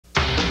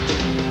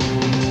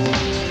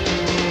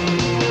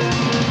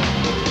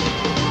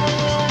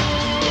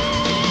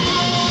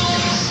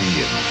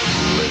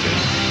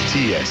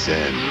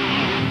TSN.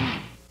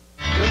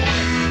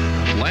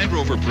 Land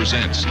Rover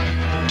presents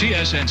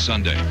TSN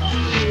Sunday.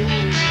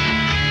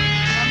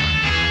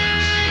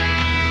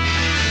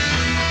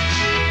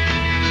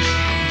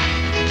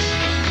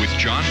 With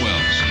John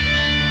Wells.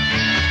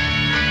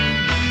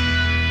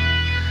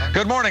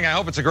 Good morning. I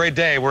hope it's a great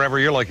day wherever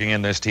you're looking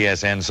in this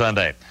TSN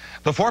Sunday.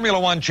 The Formula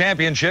One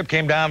Championship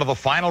came down to the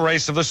final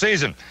race of the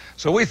season,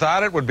 so we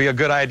thought it would be a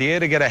good idea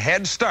to get a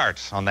head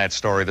start on that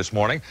story this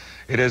morning.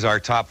 It is our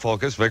top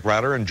focus. Vic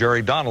Rauter and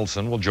Jerry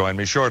Donaldson will join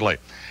me shortly.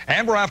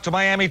 And we're off to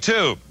Miami,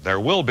 too. There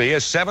will be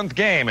a seventh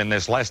game in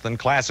this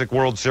less-than-classic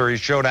World Series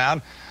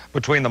showdown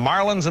between the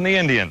Marlins and the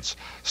Indians.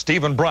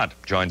 Stephen Brunt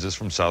joins us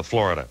from South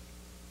Florida.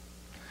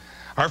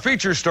 Our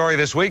feature story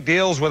this week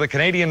deals with a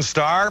Canadian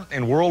star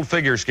in world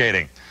figure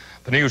skating.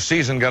 The new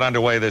season got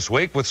underway this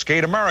week with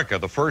Skate America,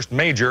 the first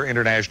major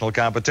international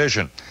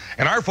competition.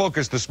 And our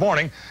focus this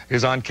morning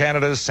is on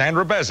Canada's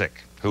Sandra Bezic,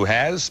 who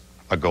has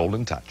a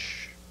golden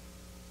touch.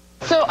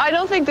 So I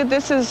don't think that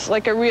this is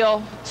like a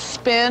real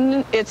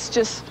spin. It's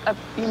just a,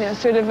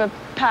 sort of a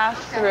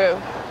pass through.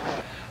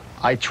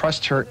 I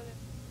trust her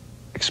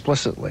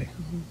explicitly.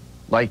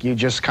 Like you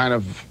just kind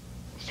of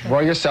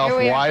throw yourself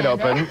wide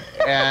open,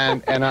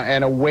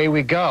 and away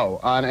we go.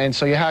 And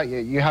so you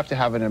have to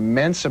have an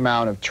immense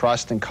amount of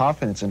trust and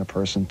confidence in a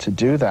person to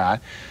do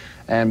that,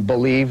 and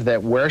believe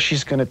that where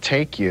she's going to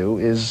take you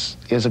is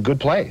a good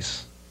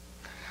place.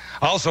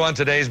 Also on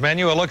today's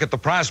menu, a look at the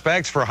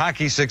prospects for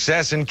hockey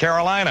success in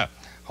Carolina,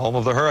 home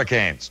of the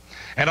Hurricanes.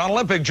 And on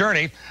Olympic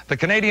journey, the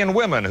Canadian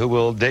women who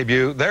will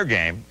debut their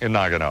game in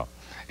Nagano.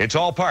 It's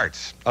all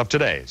parts of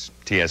today's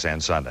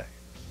TSN Sunday.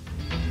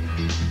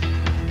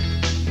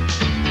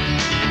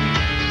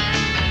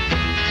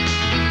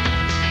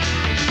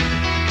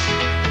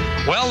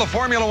 Well, the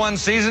Formula One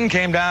season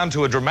came down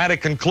to a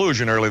dramatic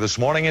conclusion early this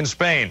morning in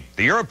Spain.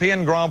 The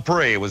European Grand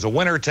Prix was a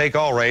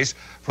winner-take-all race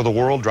for the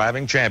World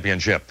Driving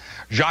Championship.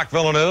 Jacques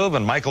Villeneuve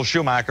and Michael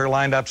Schumacher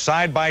lined up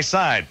side by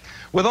side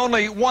with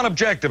only one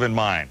objective in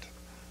mind: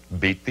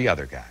 beat the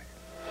other guy.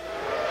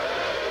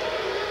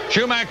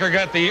 Schumacher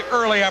got the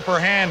early upper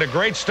hand, a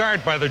great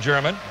start by the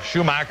German.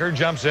 Schumacher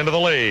jumps into the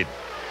lead.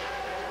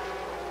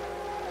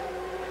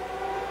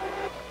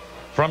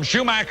 From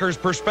Schumacher's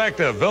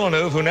perspective,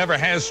 Villeneuve, who never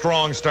has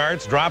strong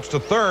starts, drops to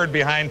third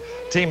behind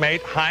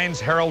teammate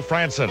Heinz-Harald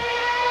Frentzen.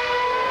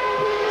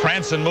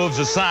 Frentzen moves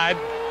aside.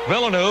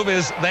 Villeneuve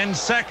is then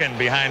second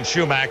behind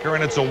Schumacher,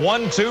 and it's a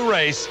 1-2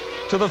 race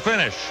to the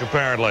finish,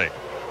 apparently.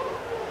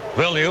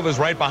 Villeneuve is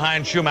right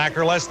behind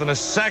Schumacher, less than a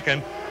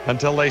second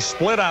until they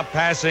split up,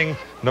 passing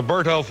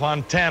Norberto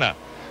Fontana.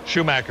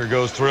 Schumacher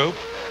goes through.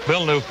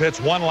 Villeneuve pits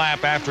one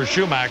lap after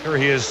Schumacher.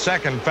 He is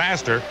second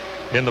faster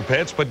in the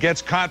pits, but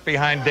gets caught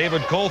behind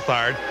David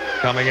Coulthard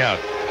coming out.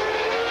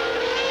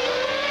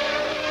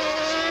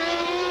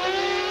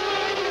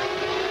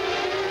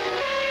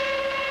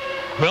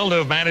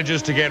 Villeneuve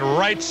manages to get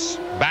right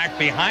back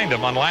behind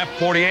him on lap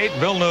 48.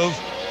 Villeneuve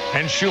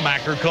and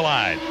Schumacher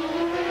collide.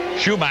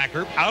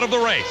 Schumacher out of the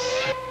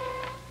race.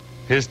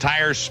 His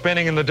tires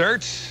spinning in the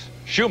dirt.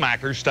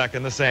 Schumacher stuck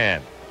in the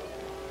sand.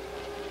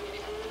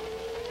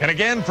 And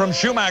again, from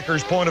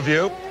Schumacher's point of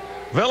view,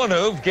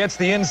 Villeneuve gets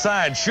the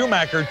inside.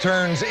 Schumacher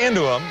turns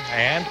into him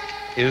and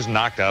is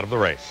knocked out of the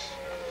race.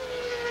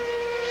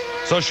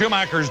 So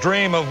Schumacher's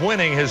dream of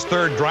winning his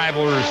third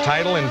driver's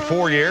title in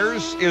 4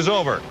 years is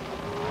over.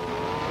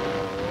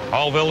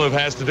 All Villeneuve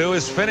has to do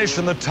is finish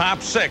in the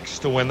top 6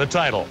 to win the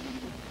title.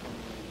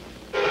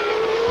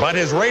 But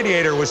his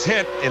radiator was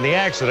hit in the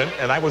accident,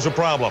 and that was a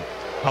problem.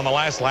 On the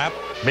last lap,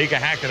 Mika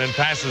Häkkinen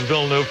passes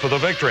Villeneuve for the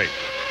victory.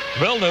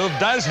 Villeneuve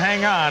does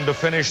hang on to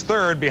finish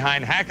third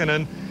behind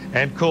Häkkinen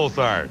and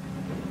Coulthard.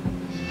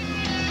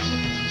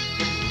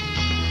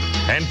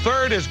 And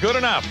third is good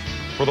enough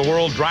for the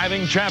World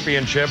Driving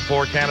Championship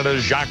for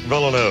Canada's Jacques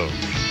Villeneuve.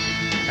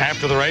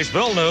 After the race,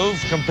 Villeneuve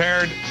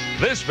compared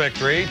this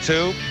victory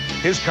to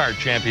his kart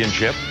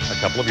championship a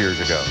couple of years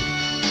ago.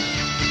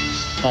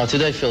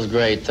 Today feels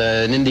great.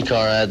 In IndyCar,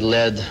 I had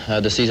led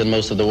the season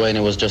most of the way, and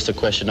it was just a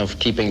question of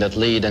keeping that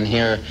lead. And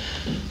here,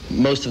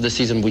 most of the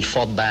season, we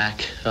fought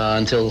back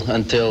until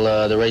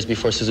the race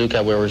before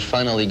Suzuka, where we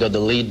finally got the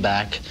lead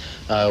back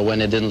when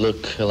it didn't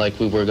look like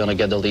we were going to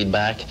get the lead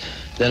back.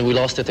 Then we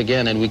lost it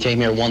again, and we came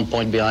here 1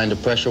 point behind. The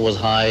pressure was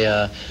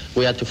high.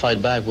 We had to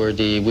fight back.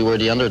 We were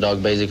the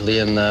underdog, basically,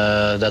 and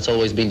that's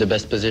always been the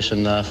best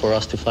position for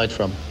us to fight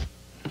from.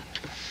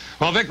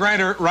 Well, Vic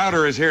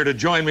Rauter is here to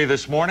join me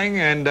this morning,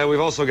 and we've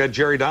also got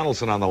Jerry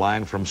Donaldson on the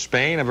line from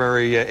Spain. A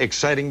very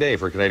exciting day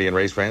for Canadian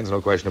race fans,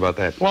 no question about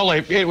that. Well,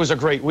 it was a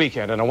great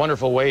weekend and a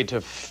wonderful way to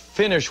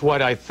finish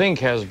what I think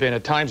has been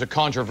at times a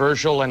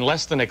controversial and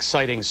less than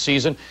exciting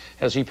season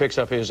as he picks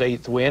up his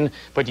 8th win.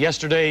 But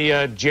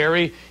yesterday,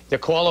 Jerry, the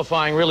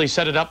qualifying really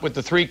set it up with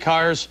the 3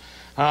 cars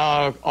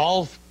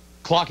all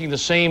clocking the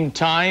same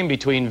time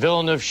between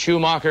Villeneuve,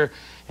 Schumacher,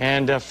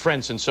 and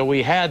Frentzen. So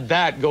we had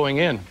that going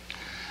in.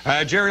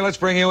 Jerry, let's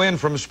bring you in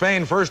from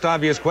Spain. First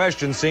obvious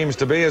question seems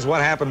to be is what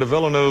happened to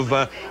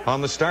Villeneuve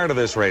on the start of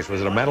this race?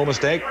 Was it a mental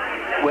mistake?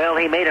 Well,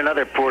 he made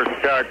another poor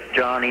start,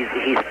 John.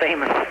 He's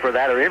famous for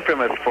that, or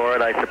infamous for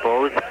it, I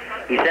suppose.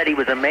 He said he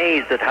was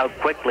amazed at how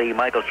quickly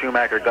Michael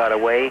Schumacher got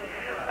away.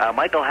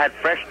 Michael had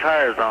fresh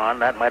tires on.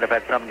 That might have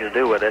had something to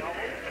do with it.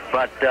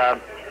 But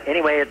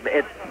anyway,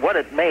 what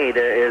it made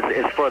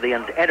is for the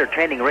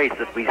entertaining race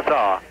that we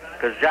saw,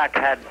 because Jacques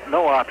had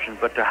no option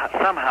but to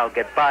somehow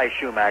get by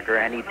Schumacher,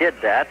 and he did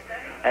that.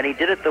 And he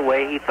did it the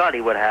way he thought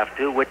he would have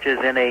to, which is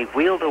in a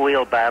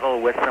wheel-to-wheel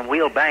battle with some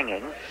wheel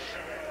banging,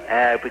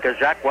 because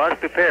Jacques was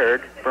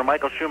prepared for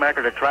Michael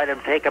Schumacher to try to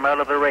take him out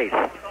of the race.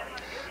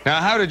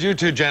 Now, how did you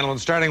two gentlemen,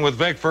 starting with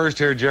Vic first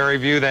here, Jerry,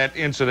 view that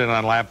incident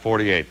on lap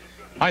 48?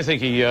 I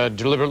think he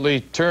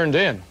deliberately turned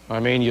in. I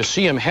mean, you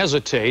see him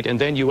hesitate, and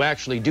then you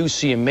actually do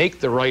see him make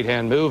the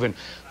right-hand move and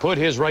put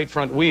his right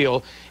front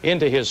wheel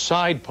into his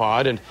side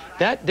pod, and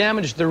that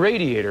damaged the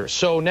radiator.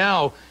 So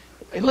now,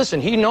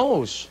 listen, he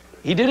knows.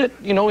 He did it,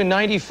 you know, in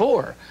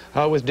 '94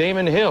 with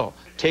Damon Hill,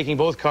 taking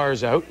both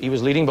cars out. He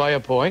was leading by a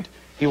point.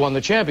 He won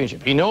the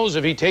championship. He knows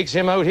if he takes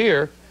him out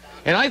here.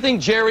 And I think,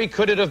 Jerry,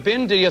 could it have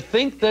been, do you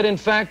think that, in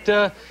fact,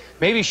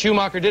 maybe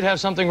Schumacher did have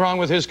something wrong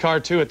with his car,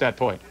 too, at that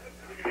point?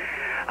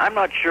 I'm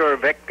not sure,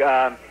 Vic.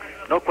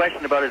 No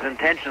question about his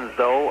intentions,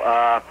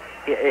 though.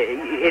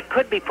 It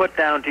could be put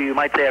down to, you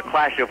might say, a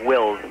clash of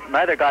wills.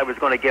 Neither guy was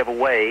going to give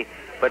away.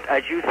 But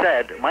as you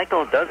said,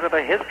 Michael does have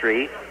a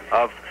history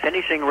of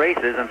finishing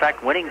races, in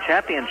fact, winning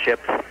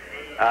championships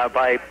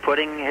by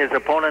putting his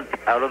opponent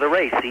out of the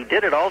race. He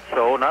did it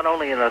also, not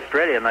only in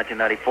Australia in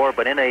 1994,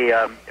 but in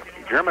a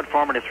German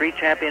Formula 3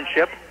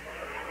 championship.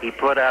 He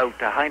put out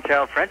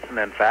Heinz-Harald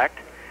Frentzen, in fact.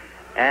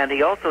 And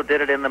he also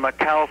did it in the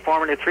Macau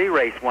Formula 3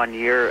 race one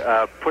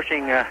year,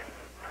 pushing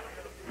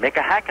Mika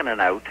Hakkinen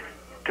out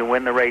to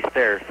win the race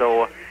there.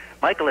 So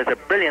Michael is a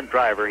brilliant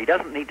driver. He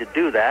doesn't need to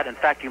do that. In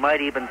fact, you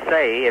might even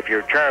say, if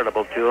you're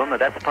charitable to him, that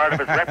that's part of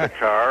his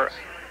repertoire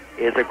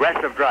is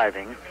aggressive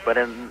driving. But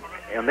on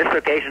this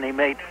occasion, he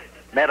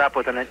met up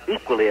with an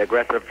equally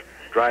aggressive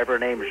driver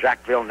named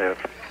Jacques Villeneuve.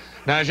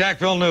 Now, Jacques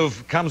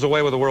Villeneuve comes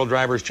away with the World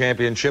Drivers'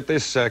 Championship.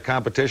 This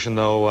competition,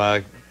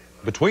 though,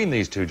 between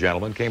these two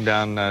gentlemen came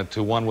down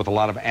to one with a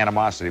lot of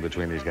animosity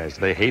between these guys.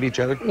 Do they hate each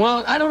other?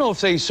 Well, I don't know if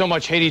they so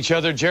much hate each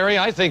other, Jerry.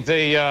 I think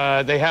they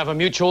have a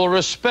mutual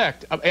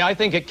respect. I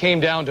think it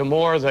came down to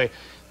more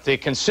the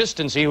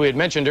consistency we had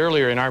mentioned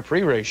earlier in our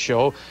pre-race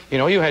show. You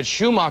know, you had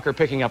Schumacher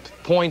picking up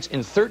points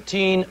in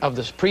 13 of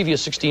the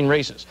previous 16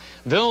 races.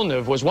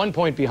 Villeneuve was 1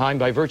 point behind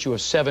by virtue of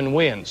 7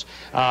 wins.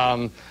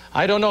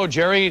 I don't know,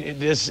 Jerry,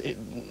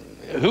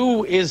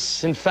 who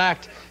is, in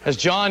fact, as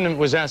John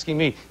was asking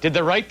me, did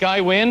the right guy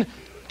win,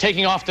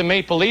 taking off the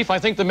Maple Leaf? I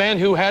think the man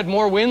who had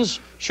more wins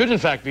should, in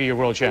fact, be your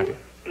world champion.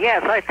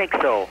 Yes, I think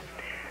so.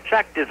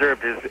 Jacques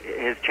deserved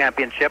his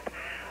championship.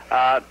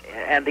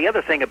 And the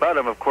other thing about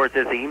him, of course,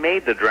 is he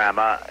made the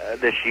drama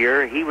this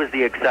year. He was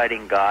the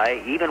exciting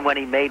guy, even when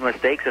he made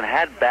mistakes and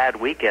had bad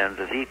weekends,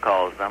 as he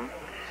calls them.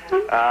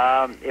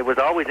 It was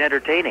always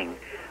entertaining.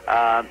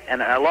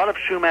 And a lot of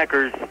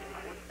Schumacher's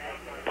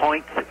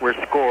points were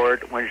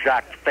scored when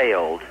Jacques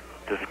failed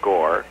to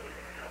score.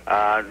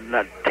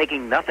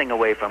 Taking nothing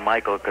away from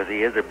Michael, because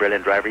he is a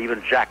brilliant driver.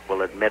 Even Jacques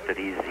will admit that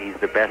he's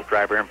the best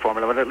driver in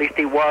Formula 1. At least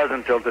he was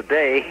until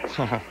today,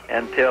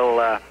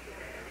 until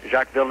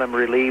Jacques Villeneuve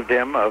relieved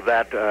him of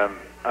that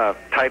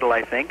title,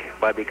 I think,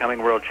 by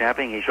becoming world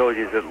champion. He shows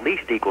he's at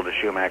least equal to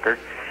Schumacher.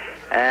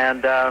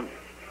 And,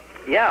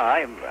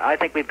 yeah, I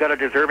think we've got a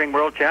deserving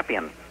world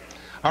champion.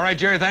 All right,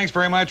 Jerry, thanks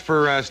very much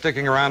for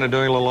sticking around and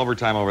doing a little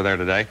overtime over there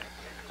today.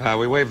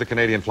 We waved the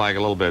Canadian flag a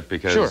little bit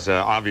because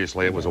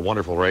obviously it was a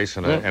wonderful race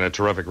and a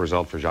terrific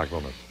result for Jacques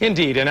Villeneuve.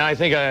 Indeed, and I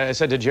think I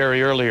said to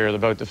Jerry earlier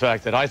about the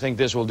fact that I think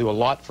this will do a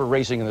lot for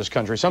racing in this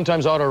country.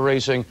 Sometimes auto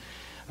racing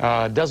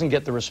doesn't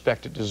get the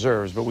respect it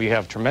deserves, but we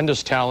have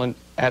tremendous talent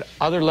at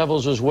other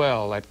levels as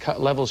well, at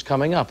levels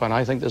coming up, and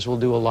I think this will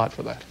do a lot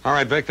for that. All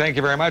right, Vic, thank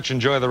you very much.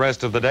 Enjoy the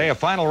rest of the day. A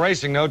final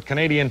racing note,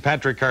 Canadian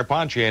Patrick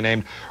Carpentier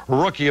named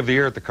Rookie of the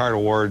Year at the CART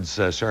Awards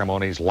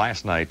ceremonies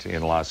last night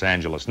in Los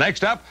Angeles.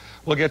 Next up,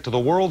 we'll get to the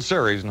World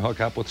Series and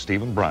hook up with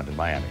Stephen Brunt in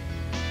Miami.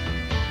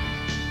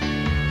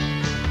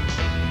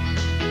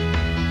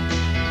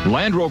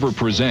 Land Rover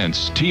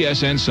presents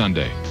TSN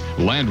Sunday.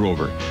 Land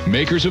Rover,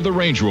 makers of the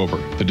Range Rover,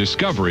 the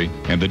Discovery,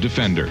 and the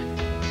Defender.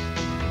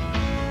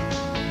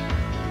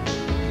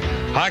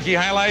 Hockey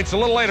highlights a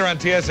little later on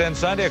TSN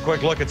Sunday. A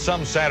quick look at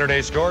some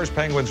Saturday scores.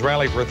 Penguins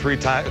rally for a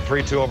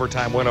 3-2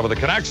 overtime win over the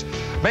Canucks.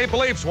 Maple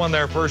Leafs won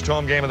their first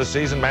home game of the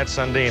season. Matt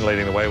Sundin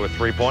leading the way with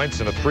 3 points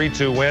in a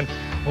 3-2 win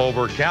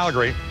over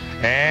Calgary.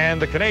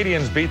 And the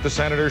Canadiens beat the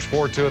Senators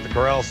 4-2 at the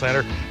Corral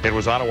Center. It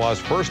was Ottawa's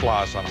first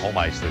loss on home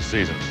ice this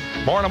season.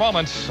 More in a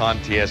moment on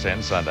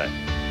TSN Sunday.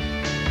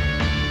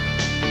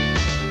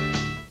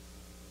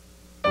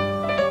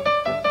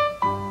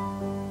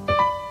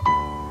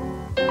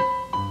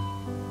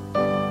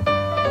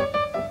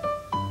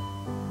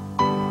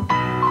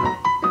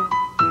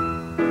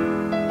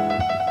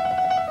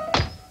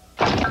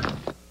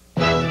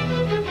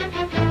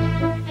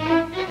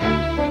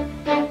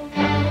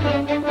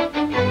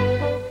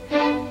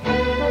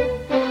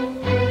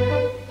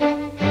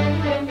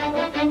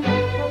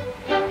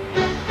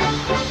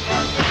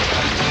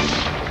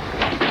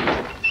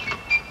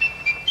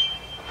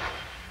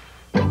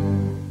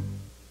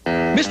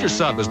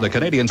 Sub is the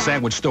Canadian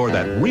sandwich store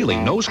that really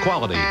knows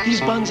quality.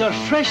 These buns are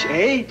fresh,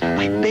 eh?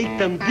 I baked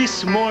them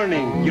this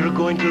morning. You're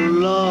going to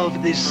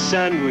love this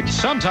sandwich.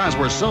 Sometimes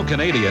we're so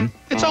Canadian,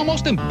 it's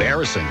almost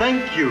embarrassing.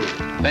 Thank you.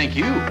 Thank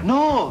you.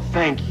 No,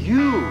 thank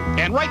you.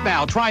 And right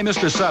now, try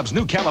Mr. Sub's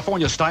new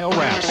California-style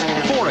wraps.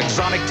 4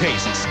 exotic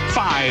tastes,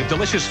 5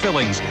 delicious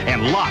fillings,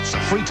 and lots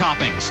of free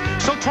toppings.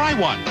 So try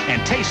one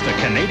and taste a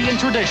Canadian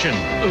tradition.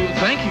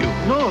 Thank you.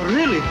 No,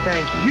 really,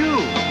 thank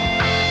you.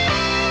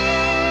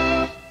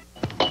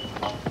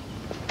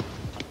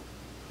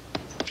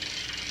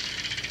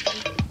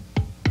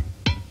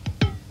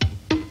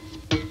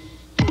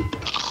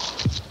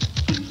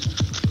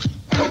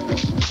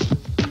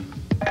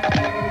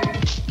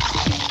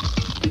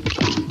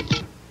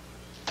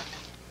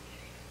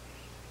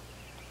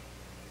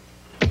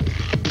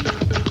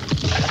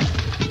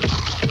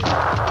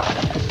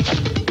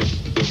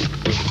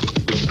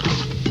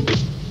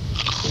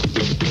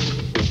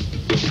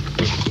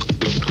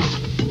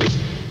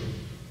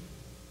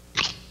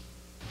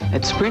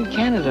 At Sprint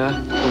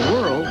Canada, the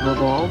world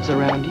revolves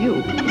around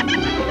you.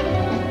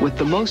 With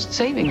the most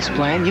savings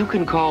plan, you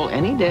can call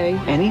any day,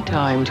 any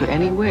time, to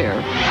anywhere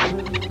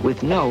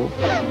with no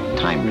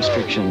time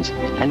restrictions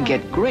and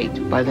get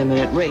great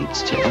by-the-minute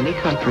rates to any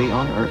country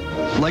on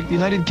Earth. Like the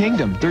United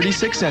Kingdom,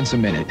 36 cents a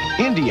minute.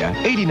 India,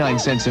 89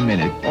 cents a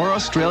minute. Or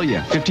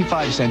Australia,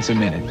 55 cents a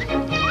minute.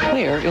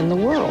 Where in the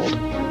world?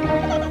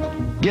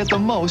 Get the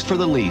most for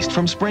the least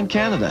from Sprint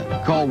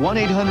Canada. Call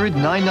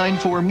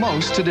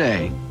 1-800-994-MOST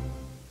today.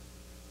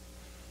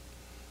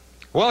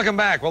 Welcome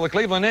back. Well, the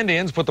Cleveland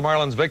Indians put the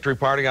Marlins' victory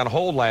party on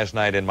hold last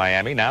night in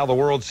Miami. Now the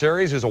World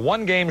Series is a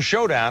one-game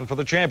showdown for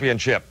the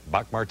championship.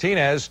 Buck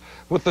Martinez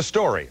with the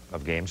story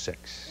of Game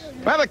 6.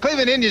 Well, the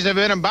Cleveland Indians have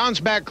been a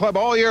bounce-back club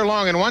all year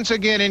long, and once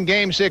again in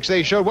Game 6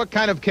 they showed what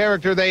kind of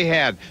character they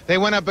had. They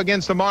went up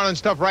against the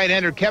Marlins' tough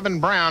right-hander Kevin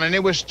Brown, and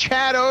it was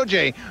Chad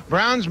O.J.,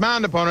 Brown's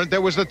mound opponent,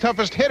 that was the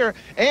toughest hitter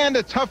and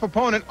a tough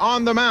opponent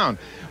on the mound.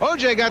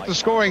 O.J. got the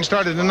scoring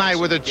started tonight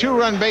with a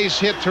 2-run base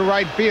hit to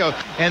right field,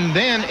 and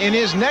then in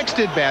his next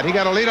at-bat, he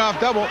got a leadoff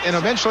double and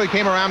eventually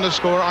came around to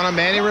score on a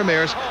Manny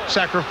Ramirez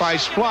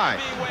sacrifice fly.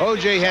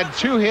 O.J. had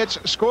 2 hits,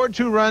 scored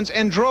 2 runs,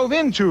 and drove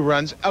in 2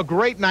 runs. A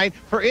great night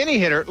for any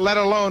hitter, let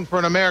alone for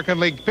an American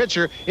League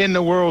pitcher in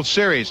the World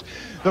Series.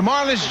 The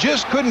Marlins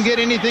just couldn't get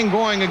anything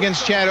going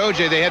against Chad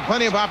O.J. They had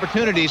plenty of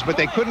opportunities, but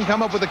they couldn't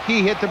come up with a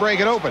key hit to break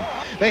it open.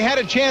 They had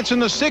a chance in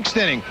the 6th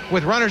inning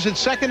with runners at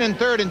 2nd and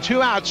 3rd and 2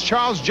 outs,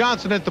 Charles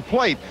Johnson at the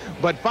plate.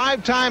 But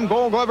 5-time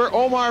Gold Glover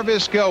Omar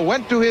Vizquel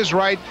went to his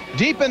right,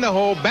 deep in the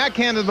hole,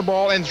 backhanded the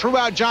ball, and threw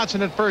out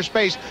Johnson at first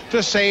base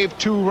to save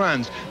 2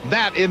 runs.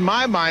 That, in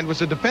my mind, was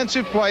the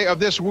defensive play of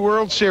this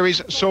World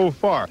Series so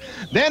far.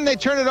 Then they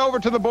turned it over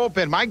to the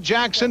bullpen. Mike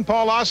Jackson,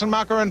 Paul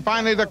Ossenmacher, and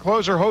finally the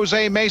closer,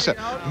 Jose Mesa.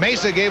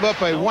 Mesa gave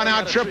up a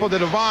 1-out triple to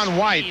Devon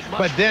White,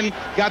 but then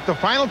got the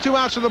final 2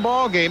 outs of the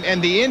ball game,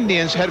 and the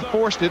Indians had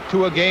forced it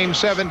to a Game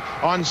 7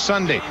 on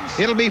Sunday.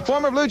 It'll be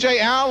former Blue Jay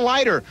Al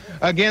Leiter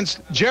against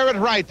Jarrett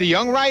Wright, the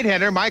young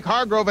right-hander. Mike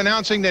Hargrove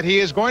announcing that he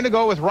is going to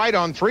go with Wright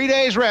on 3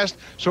 days rest,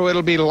 so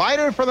it'll be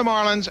Leiter for the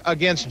Marlins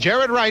against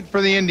Jarrett Wright for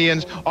the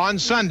Indians on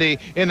Sunday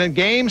in a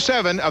Game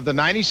 7 of the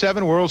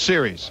 '97 World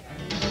Series.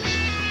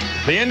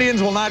 The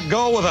Indians will not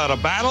go without a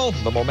battle.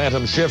 The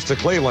momentum shifts to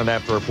Cleveland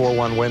after a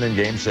 4-1 win in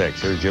Game 6.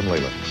 Here's Jim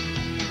Leland.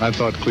 I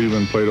thought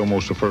Cleveland played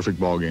almost a perfect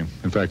ball game.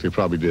 In fact, they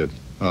probably did.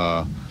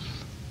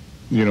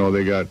 You know,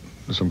 they got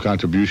some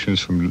contributions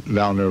from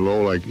down there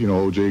low, like, you know,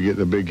 O.J.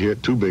 getting a big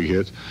hit, 2 big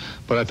hits.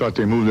 But I thought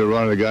they moved their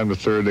runner. They got him to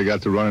 3rd. They got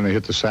the run, and they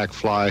hit the sac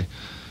fly.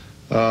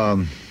 You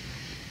know,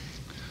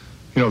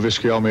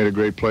 Vizquel made a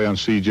great play on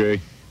C.J.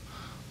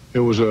 It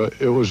was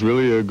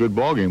really a good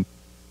ball game.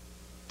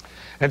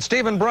 And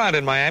Stephen Brunt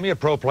in Miami at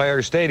Pro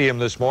Players Stadium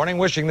this morning,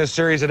 wishing this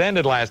series had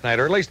ended last night,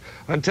 or at least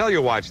until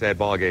you watched that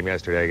ball game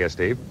yesterday, I guess,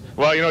 Steve.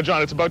 Well, you know,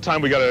 John, it's about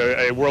time we got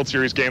a World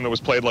Series game that was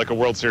played like a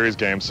World Series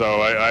game.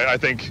 So I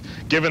think,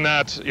 given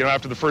that, you know,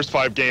 after the first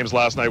 5 games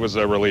last night was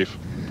a relief.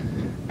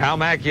 Al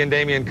Mackey and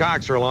Damian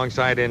Cox are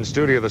alongside in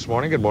studio this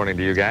morning. Good morning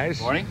to you guys.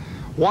 Good morning.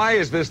 Why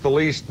is this the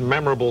least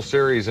memorable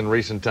series in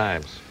recent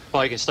times?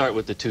 Well, you can start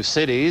with the 2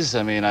 cities.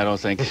 I mean, I don't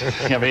think,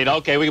 I mean,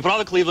 okay, we can put all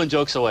the Cleveland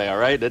jokes away, all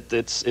right?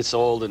 It's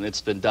old and it's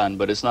been done,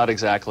 but it's not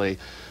exactly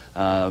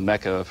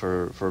Mecca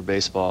for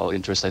baseball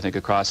interest, I think,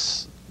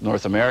 across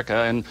North America.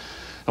 And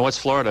what's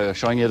Florida?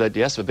 Showing you that,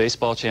 yes, the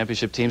baseball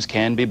championship teams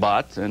can be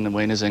bought, and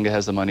Wayne Nzinga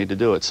has the money to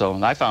do it.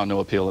 So I found no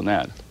appeal in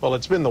that. Well,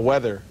 it's been the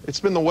weather. It's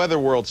been the weather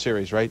World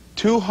Series, right?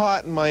 Too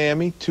hot in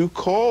Miami, too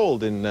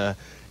cold in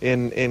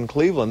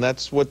Cleveland.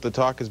 That's what the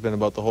talk has been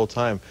about the whole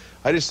time.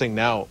 I just think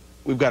now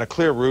we've got a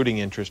clear rooting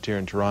interest here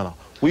in Toronto.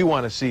 We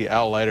want to see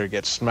Al Leiter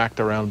get smacked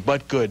around,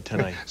 but good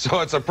tonight.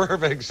 So it's a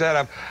perfect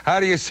setup. How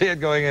do you see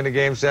it going into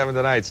Game 7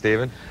 tonight,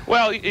 Stephen?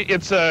 Well,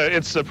 it's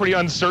a pretty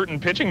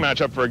uncertain pitching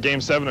matchup for a Game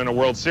 7 in a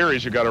World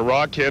Series. You've got a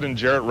raw kid in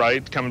Jarrett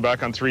Wright coming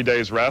back on 3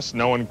 days rest.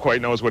 No one quite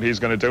knows what he's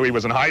going to do. He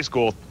was in high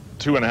school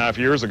 2.5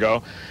 years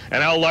ago.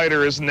 And Al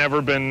Leiter has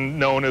never been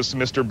known as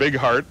Mr. Big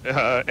Heart,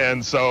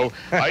 and so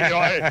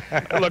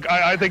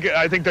I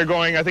think they're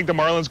going. I think the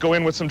Marlins go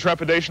in with some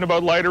trepidation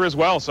about Leiter as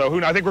well.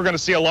 So I think we're going to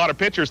see a lot of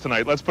pitchers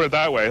tonight. Let's put it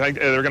that way. I think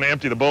they're going to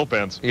empty the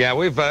bullpens. Yeah,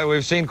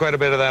 we've seen quite a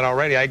bit of that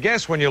already. I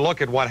guess when you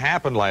look at what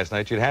happened last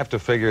night, you'd have to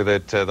figure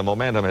that the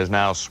momentum has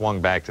now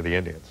swung back to the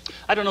Indians.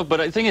 I don't know, but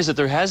the thing is that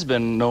there has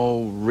been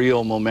no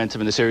real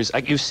momentum in the series.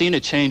 You've seen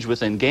it change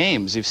within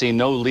games. You've seen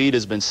no lead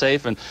has been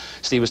safe, and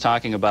Steve was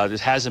talking about it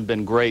hasn't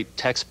been great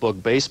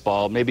textbook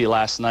baseball. Maybe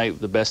last night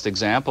the best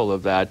example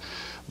of that.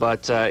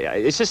 But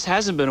it just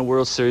hasn't been a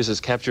World Series that's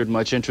captured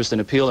much interest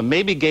and appeal, and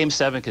maybe Game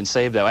 7 can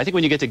save that. I think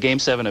when you get to Game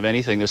 7 of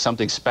anything, there's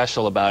something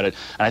special about it,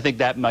 and I think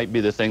that might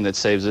be the thing that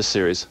saves this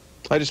series.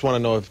 I just want to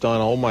know if Don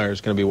Ohlmeyer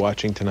is going to be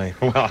watching tonight.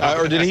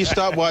 Or did he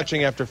stop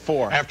watching after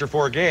 4? After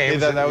 4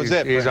 games. That was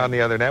it. He's on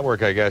the other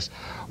network, I guess.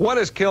 What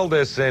has killed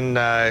this in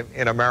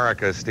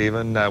America,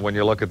 Stephen, when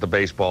you look at the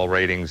baseball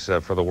ratings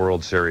for the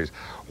World Series?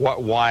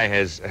 Why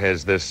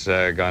has this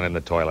gone in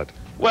the toilet?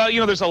 Well,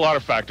 there's a lot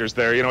of factors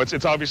there.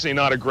 It's obviously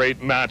not a great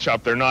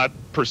matchup. They're not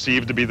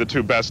perceived to be the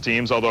two best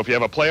teams, although if you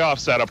have a playoff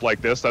setup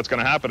like this, that's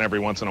going to happen every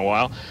once in a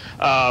while.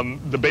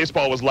 The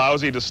baseball was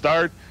lousy to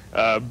start.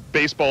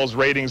 Baseball's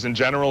ratings in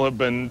general have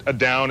been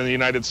down in the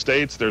United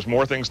States. There's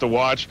more things to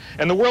watch.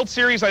 And the World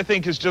Series, I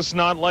think, is just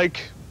not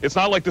like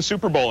the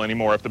Super Bowl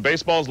anymore. If the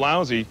baseball's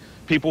lousy,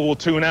 people will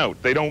tune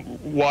out. They don't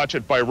watch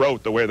it by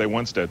rote the way they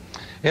once did.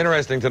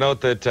 Interesting to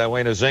note that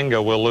Wayne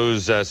Nzinga will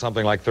lose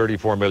something like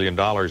 $34 million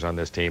on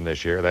this team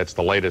this year. That's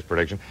the latest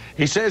prediction.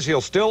 He says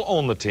he'll still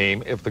own the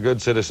team if the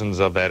good citizens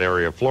of that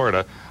area of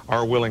Florida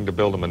are willing to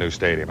build him a new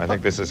stadium. I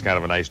think this is kind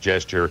of a nice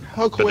gesture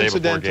How the day before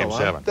coincidental,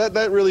 Game 7.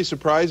 That really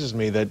surprises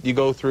me that you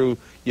go through,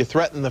 you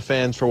threaten the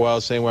fans for a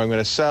while saying, well, I'm going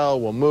to sell,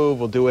 we'll move,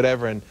 we'll do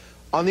whatever. And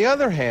on the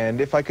other hand,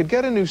 if I could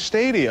get a new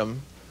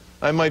stadium,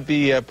 I might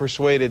be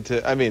persuaded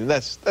to. I mean,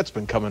 that's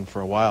been coming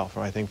for a while,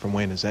 I think, from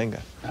Wayne Nzinga.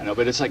 I know,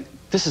 but it's like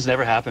this has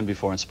never happened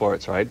before in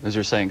sports, right? As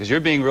you're saying, because you're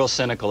being real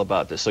cynical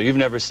about this, so you've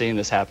never seen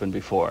this happen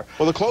before.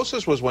 Well, the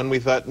closest was when we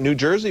thought New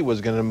Jersey was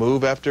going to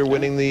move after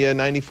winning the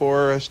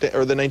 '94 or the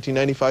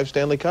 1995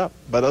 Stanley Cup.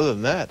 But other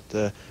than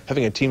that,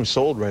 having a team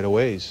sold right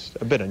away is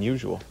a bit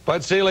unusual.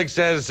 Bud Selig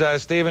says,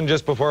 Stephen,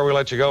 just before we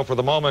let you go for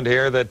the moment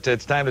here, that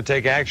it's time to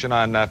take action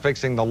on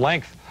fixing the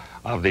length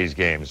of these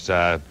games.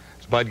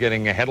 Bud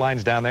getting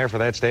headlines down there for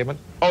that statement?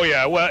 Oh,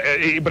 yeah. Well,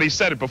 but he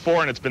said it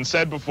before, and it's been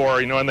said before,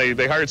 and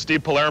they hired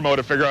Steve Palermo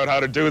to figure out how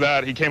to do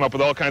that. He came up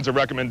with all kinds of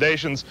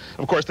recommendations.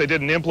 Of course, they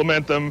didn't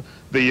implement them.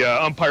 The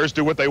umpires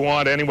do what they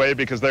want anyway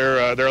because they're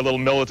a little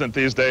militant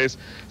these days.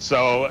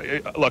 So,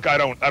 look, I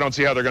don't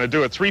see how they're going to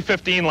do it.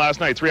 3:15 last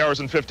night, 3 hours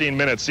and 15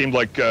 minutes seemed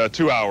like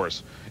 2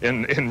 hours.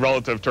 In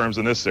relative terms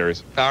in this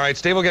series. All right,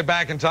 Steve, we'll get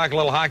back and talk a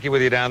little hockey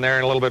with you down there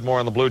and a little bit more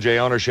on the Blue Jay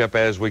ownership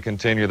as we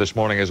continue this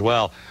morning as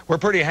well. We're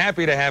pretty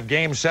happy to have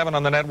Game 7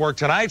 on the network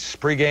tonight.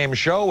 Pre-game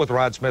show with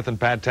Rod Smith and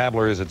Pat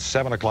Tabler is at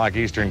 7 o'clock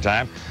Eastern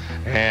time.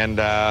 And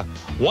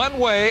one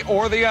way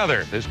or the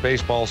other, this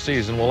baseball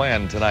season will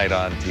end tonight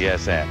on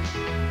TSN.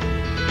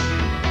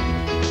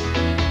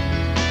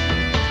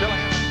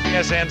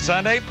 TSN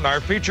Sunday,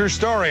 our feature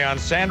story on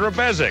Sandra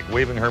Bezic,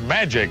 weaving her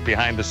magic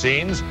behind the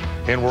scenes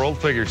in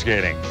world figure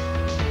skating.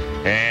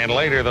 And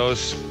later,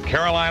 those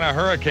Carolina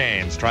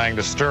Hurricanes trying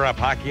to stir up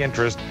hockey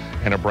interest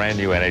in a brand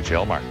new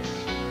NHL market.